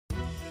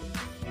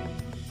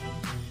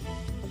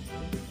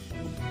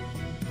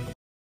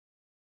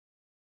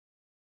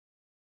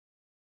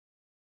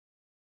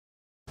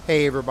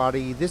Hey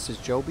everybody, this is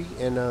Joby,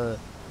 and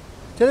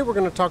today we're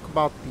going to talk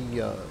about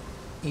the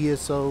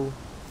ESO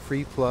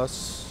Free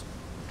Plus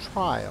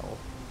trial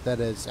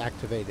that is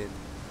activated.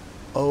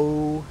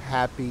 Oh,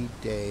 happy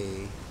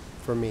day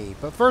for me.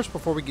 But first,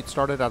 before we get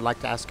started, I'd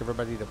like to ask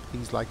everybody to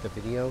please like the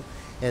video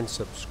and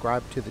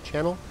subscribe to the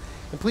channel.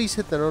 And please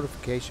hit the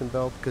notification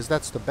bell, because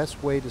that's the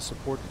best way to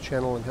support the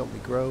channel and help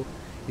me grow,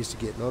 is to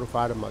get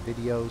notified of my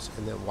videos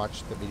and then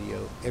watch the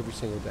video every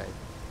single day.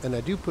 And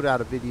I do put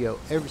out a video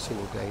every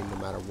single day, no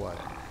matter what.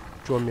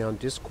 Join me on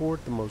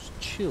Discord, the most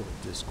chill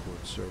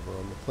Discord server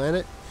on the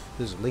planet.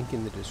 There's a link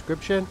in the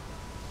description.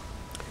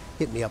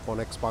 Hit me up on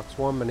Xbox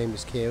One. My name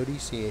is Coyote,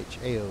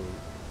 C-H-A-O-T-E-Y.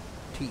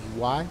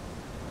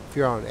 If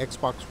you're on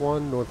Xbox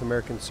One, North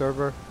American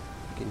server,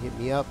 you can hit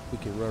me up. We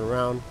can run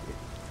around.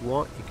 If you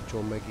want, you can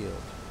join my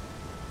guild.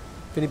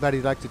 If anybody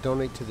would like to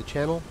donate to the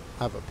channel,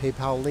 I have a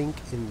PayPal link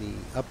in the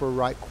upper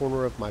right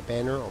corner of my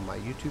banner on my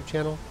YouTube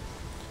channel.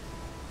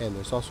 And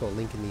there's also a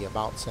link in the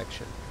About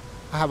section.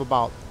 I have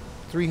about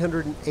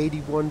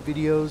 381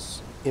 videos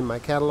in my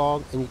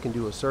catalog, and you can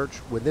do a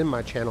search within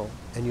my channel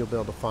and you'll be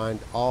able to find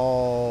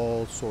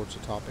all sorts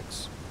of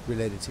topics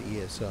related to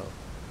ESO.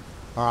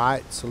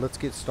 Alright, so let's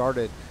get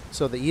started.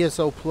 So the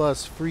ESO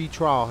Plus free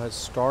trial has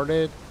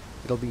started.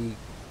 It'll be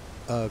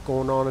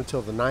going on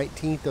until the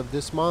 19th of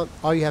this month.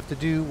 All you have to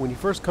do when you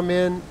first come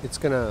in, it's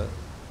going to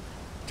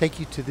take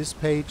you to this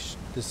page,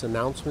 this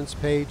announcements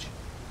page,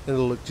 and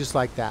it'll look just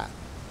like that.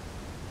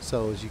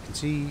 So as you can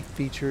see,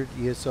 featured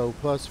ESO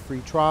Plus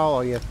free trial.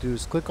 All you have to do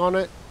is click on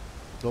it.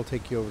 It'll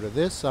take you over to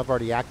this. I've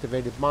already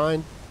activated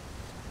mine.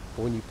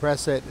 But when you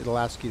press it, it'll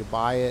ask you to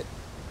buy it.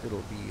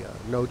 It'll be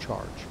no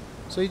charge.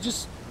 So you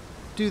just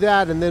do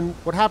that, and then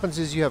what happens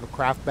is you have a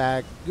craft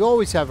bag. You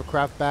always have a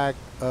craft bag.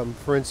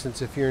 For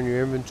instance, if you're in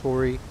your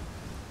inventory,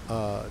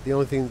 the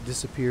only thing that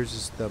disappears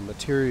is the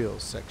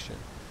materials section.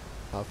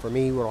 For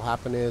me, what will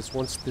happen is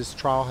once this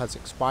trial has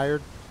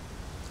expired,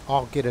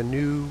 I'll get a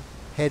new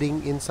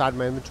heading inside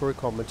my inventory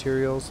called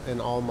materials,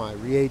 and all my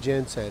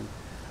reagents and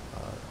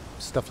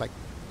stuff like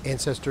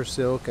ancestor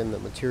silk and the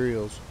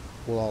materials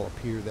will all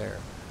appear there.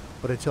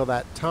 But until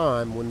that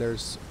time, when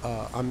there's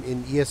I'm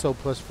in ESO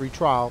Plus free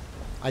trial,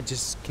 I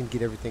just can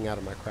get everything out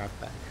of my craft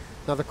bag.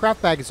 Now the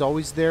craft bag is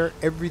always there.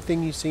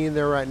 Everything you see in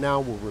there right now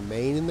will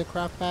remain in the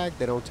craft bag.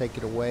 They don't take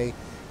it away.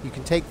 You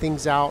can take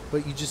things out,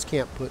 but you just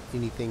can't put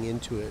anything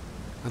into it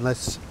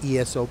unless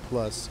ESO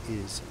Plus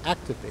is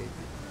activated.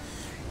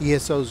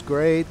 ESO's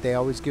great. They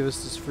always give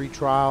us this free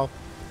trial.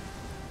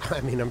 I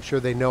mean, I'm sure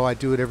they know I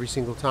do it every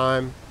single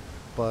time,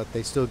 but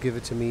they still give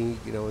it to me,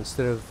 you know,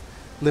 instead of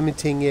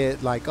limiting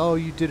it like, oh,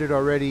 you did it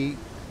already,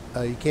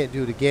 you can't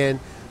do it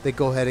again. They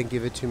go ahead and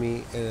give it to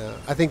me, and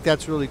I think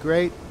that's really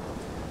great.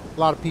 A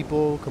lot of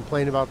people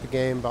complain about the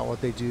game, about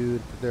what they do,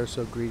 that they're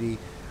so greedy.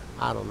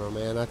 I don't know,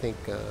 man. I think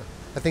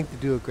they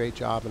do a great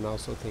job, and I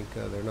also think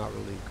they're not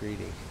really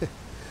greedy.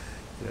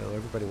 You know,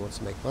 everybody wants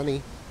to make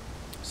money,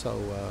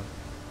 so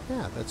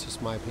yeah, that's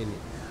just my opinion.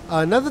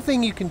 Another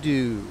thing you can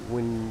do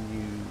when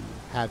you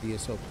have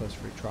ESO Plus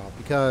free trial,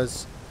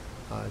 because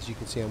as you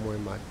can see, I'm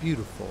wearing my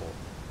beautiful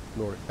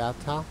Nordic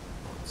bath towel.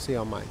 See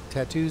all my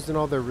tattoos and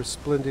all their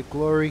resplendent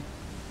glory,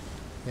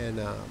 and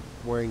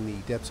wearing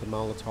the Depths of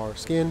Malatar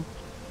skin.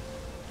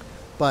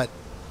 But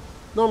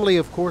normally,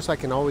 of course, I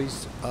can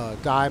always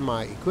dye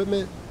my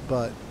equipment,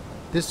 but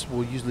this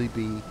will usually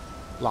be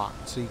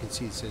locked. So you can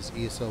see it says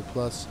ESO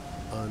Plus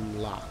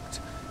unlocked.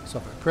 So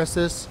if I press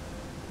this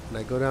and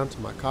I go down to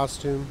my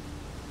costume,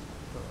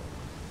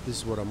 this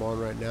is what I'm on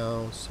right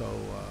now. So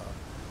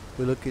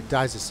we look at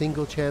dyes a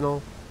single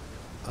channel.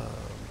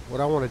 What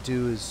I want to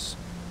do is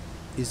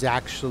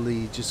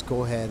actually just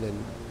go ahead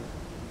and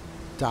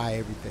dye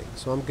everything.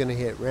 So I'm going to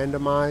hit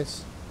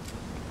randomize.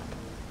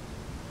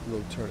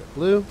 We'll turn it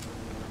blue.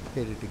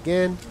 Hit it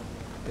again.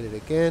 Hit it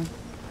again.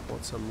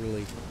 Want some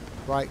really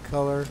bright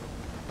color.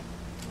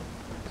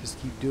 Just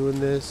keep doing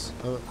this.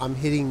 I'm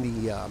hitting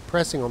the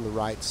pressing on the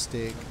right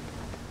stick,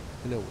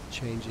 and it will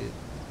change it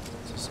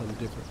to some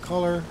different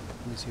color.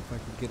 Let me see if I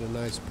can get a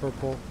nice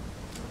purple.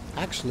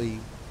 Actually,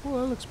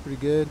 well, that looks pretty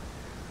good.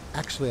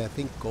 Actually, I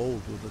think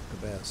gold would look the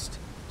best.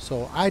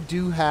 So I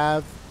do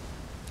have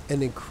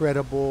an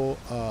incredible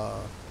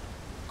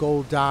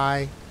gold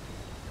dye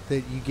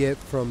that you get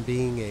from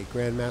being a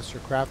Grandmaster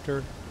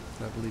Crafter.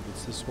 I believe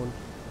it's this one.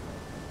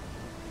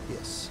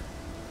 Yes.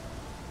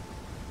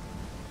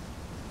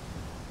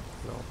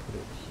 And I'll put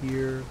it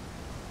here,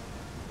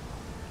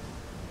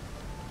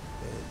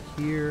 and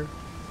here,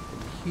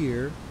 and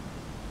here.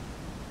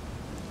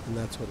 And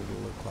that's what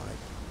it'll look like.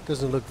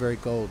 Doesn't look very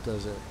gold,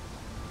 does it?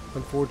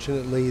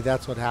 Unfortunately,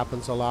 that's what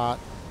happens a lot.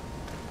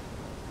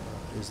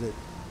 Is it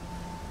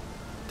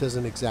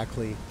doesn't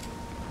exactly.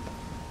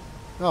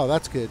 Oh,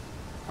 that's good.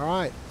 All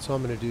right, so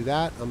I'm going to do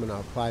that. I'm going to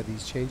apply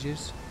these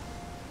changes,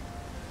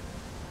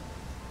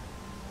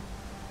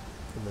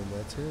 and then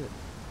that's it.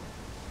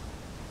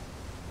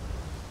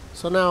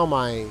 So now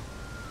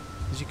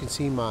as you can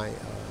see, my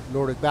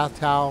Nordic bath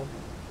towel,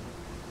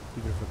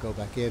 even if I go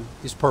back in,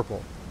 is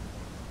purple.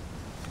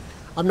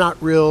 I'm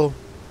not real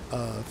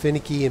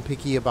finicky and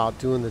picky about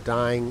doing the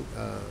dyeing.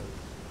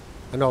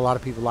 I know a lot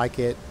of people like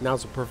it.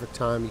 Now's the perfect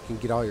time. You can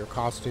get all your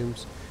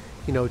costumes.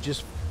 You know,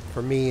 just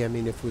for me, I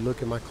mean, if we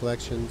look at my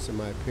collections and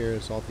my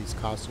appearance, all these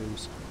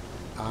costumes,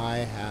 I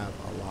have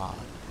a lot.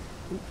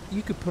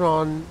 You could put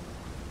on,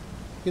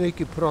 you know, you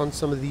could put on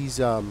some of these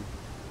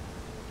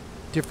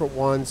different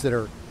ones that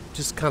are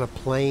just kind of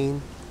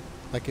plain.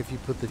 Like if you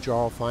put the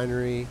Jarl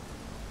Finery,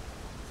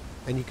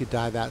 and you could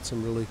dye that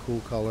some really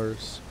cool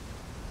colors.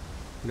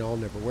 You know, I'll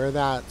never wear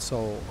that,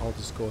 so I'll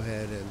just go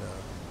ahead and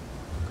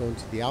go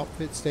into the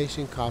outfit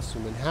station,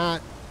 costume and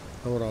hat,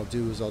 and what I'll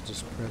do is I'll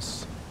just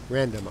press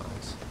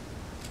randomize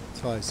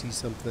until I see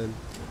something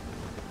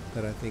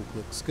that I think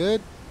looks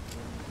good.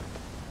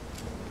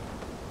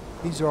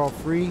 These are all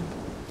free,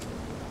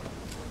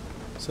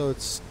 so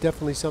it's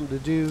definitely something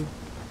to do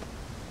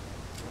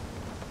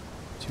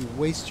to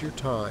waste your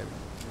time.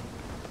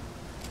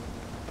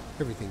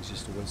 Everything's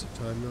just a waste of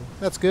time though.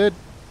 That's good.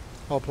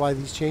 I'll apply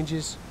these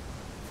changes.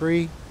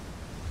 Free.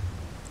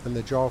 And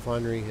the Jarl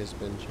Finery has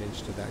been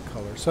changed to that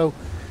color. So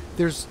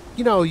there's,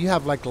 you know, you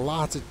have like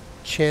lots of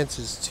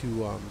chances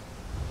to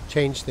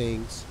change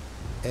things.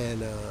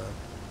 And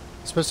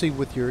especially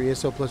with your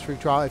ESO Plus free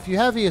trial. If you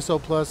have ESO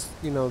Plus,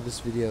 you know,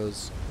 this video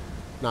is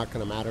not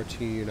going to matter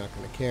to you. You're not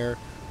going to care.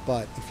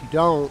 But if you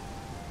don't,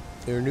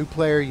 you're a new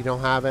player, you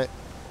don't have it,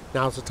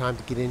 now's the time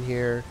to get in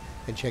here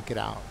and check it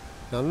out.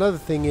 Now another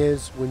thing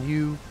is when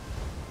you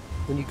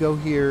go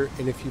here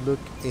and if you look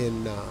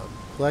in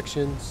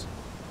collections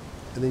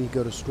and then you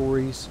go to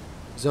stories,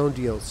 zone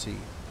DLC.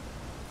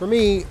 For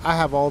me, I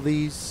have all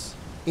these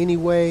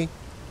anyway,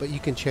 but you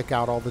can check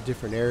out all the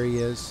different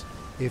areas.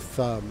 If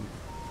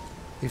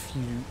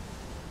you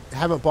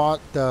haven't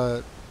bought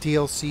the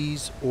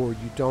DLCs or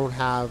you don't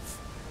have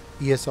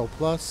ESO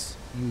Plus,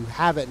 you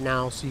have it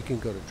now, so you can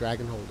go to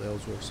Dragonhold,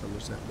 Ellsworth,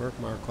 Somerset,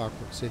 Murkmire,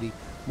 Clockwork City,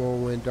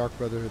 Morrowind, Dark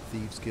Brotherhood,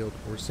 Thieves Guild,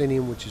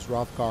 Orsinium, which is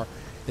Hrothgar,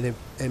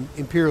 and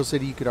Imperial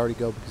City you could already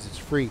go because it's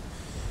free.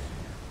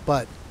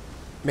 But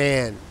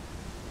man,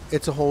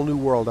 it's a whole new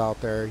world out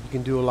there. You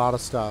can do a lot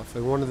of stuff,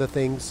 and one of the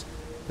things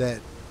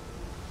that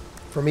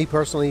for me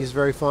personally is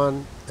very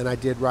fun, and I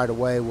did right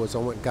away, was I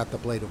went and got the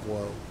Blade of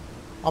Woe.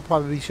 I'll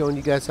probably be showing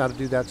you guys how to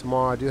do that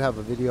tomorrow. I do have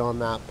a video on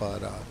that,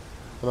 but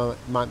I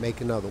might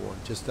make another one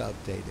just to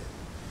update it.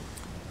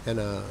 And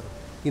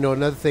you know,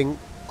 another thing,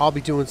 I'll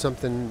be doing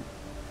something,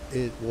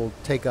 it will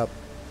take up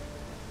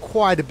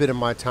quite a bit of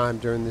my time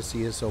during this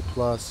ESO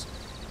Plus,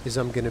 is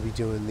I'm going to be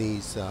doing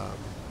these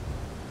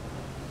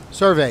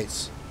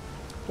surveys.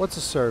 What's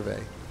a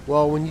survey?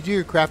 Well, when you do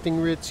your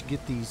crafting writs, you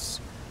get these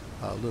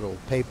little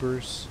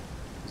papers,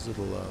 these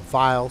little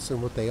files,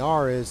 and what they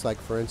are is, like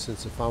for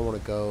instance, if I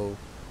want to go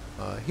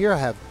here,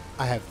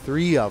 I have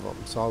 3 of them,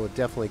 so I would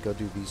definitely go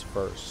do these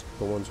first,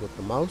 the ones with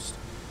the most.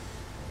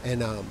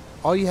 And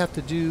all you have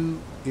to do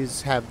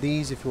is have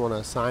these. If you want to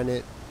assign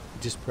it,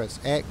 just press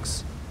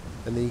X,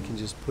 and then you can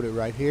just put it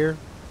right here.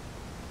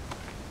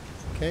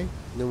 Okay, and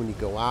then when you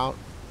go out,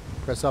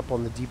 press up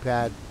on the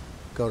D-pad,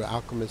 go to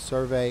Alchemist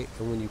Survey,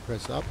 and when you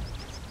press up,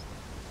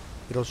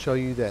 it'll show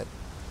you that,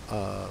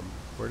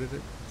 where did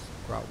it?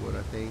 Grotwood,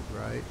 I think,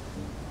 right?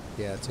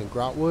 Yeah, it's in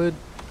Grotwood.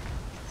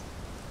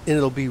 And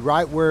it'll be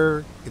right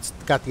where it's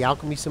got the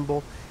alchemy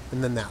symbol,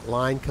 and then that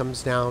line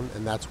comes down,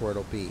 and that's where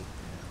it'll be.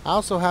 I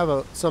also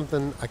have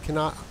something I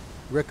cannot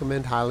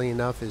recommend highly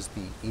enough, is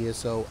the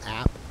ESO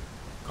app.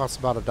 It costs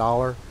about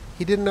 $1.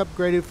 He didn't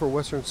upgrade it for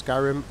Western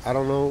Skyrim. I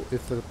don't know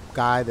if the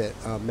guy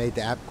that made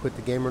the app quit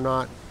the game or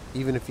not.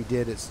 Even if he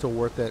did, it's still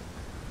worth it.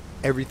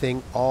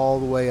 Everything all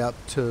the way up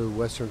to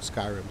Western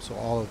Skyrim, so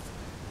all of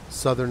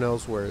Southern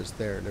Elsewhere is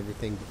there, and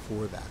everything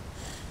before that.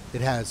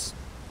 It has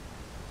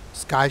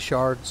sky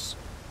shards,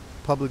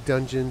 public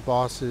dungeon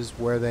bosses,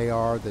 where they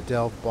are, the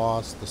Delve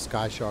boss, the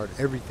sky shard,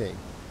 everything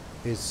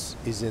is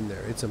in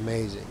there. It's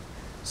amazing.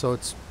 So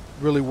it's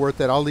really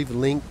worth it. I'll leave a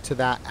link to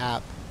that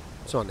app.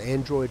 It's on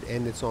Android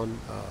and it's on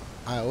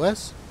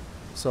iOS,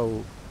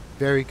 so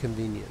very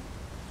convenient.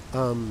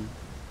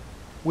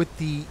 With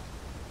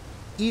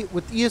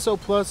ESO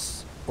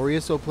Plus or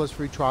ESO Plus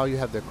free trial, you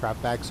have their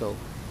craft bag, so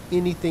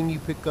anything you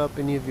pick up,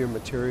 any of your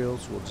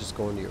materials will just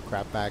go into your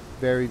craft bag.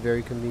 Very,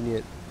 very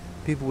convenient.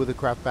 People with a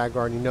craft bag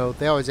already know.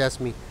 They always ask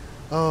me,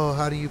 oh,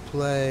 how do you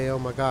play? Oh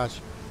my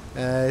gosh.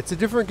 It's a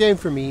different game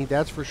for me,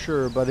 that's for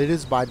sure, but it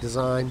is by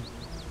design.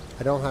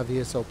 I don't have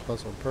ESO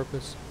Plus on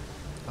purpose.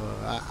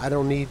 I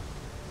don't need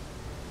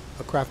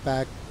a craft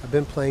bag. I've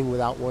been playing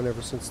without one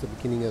ever since the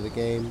beginning of the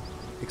game,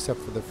 except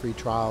for the free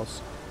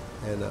trials.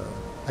 And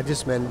I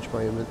just manage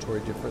my inventory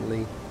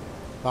differently.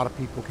 A lot of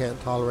people can't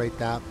tolerate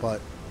that,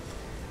 but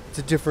it's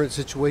a different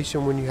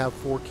situation when you have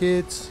 4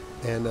 kids,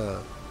 and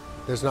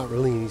there's not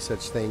really any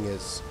such thing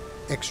as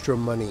extra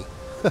money.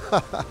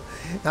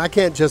 I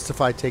can't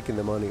justify taking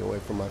the money away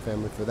from my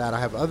family for that. I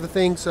have other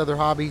things, other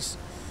hobbies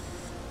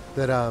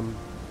that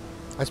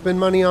I spend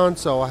money on,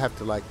 so I have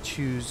to like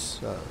choose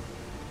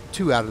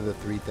 2 out of the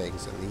 3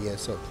 things, and the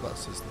ESO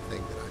Plus is the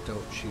thing that I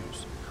don't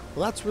choose.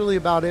 Well, that's really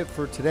about it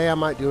for today. I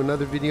might do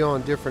another video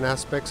on different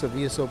aspects of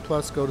ESO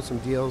Plus, go to some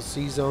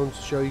DLC zones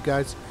to show you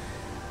guys.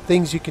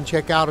 things you can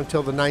check out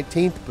until the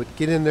 19th, but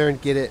get in there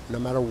and get it no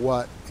matter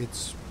what.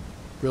 It's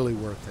really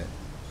worth it.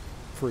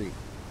 Free.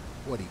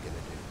 What are you going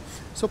to do?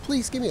 So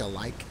please give me a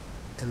like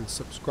and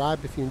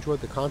subscribe if you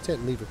enjoyed the content,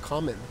 and leave a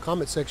comment in the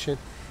comment section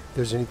if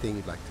there's anything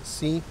you'd like to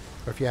see,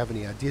 or if you have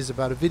any ideas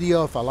about a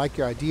video. If I like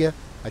your idea,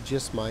 I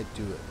just might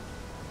do it.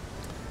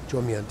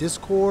 Join me on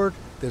Discord.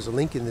 There's a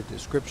link in the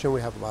description.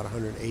 We have about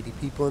 180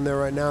 people in there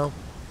right now.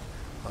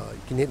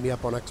 You can hit me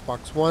up on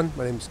Xbox One.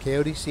 My name is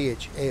Coyote,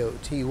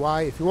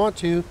 C-H-A-O-T-Y. If you want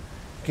to, you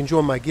can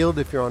join my guild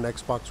if you're on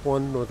Xbox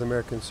One North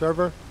American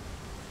server.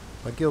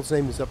 My guild's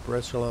name is Upper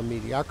Echelon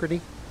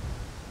Mediocrity.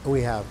 And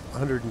we have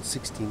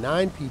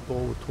 169 people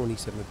with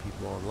 27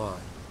 people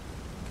online.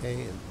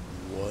 Okay, and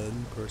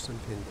one person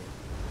pending.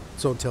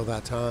 So until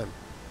that time,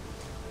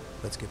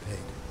 let's get paid.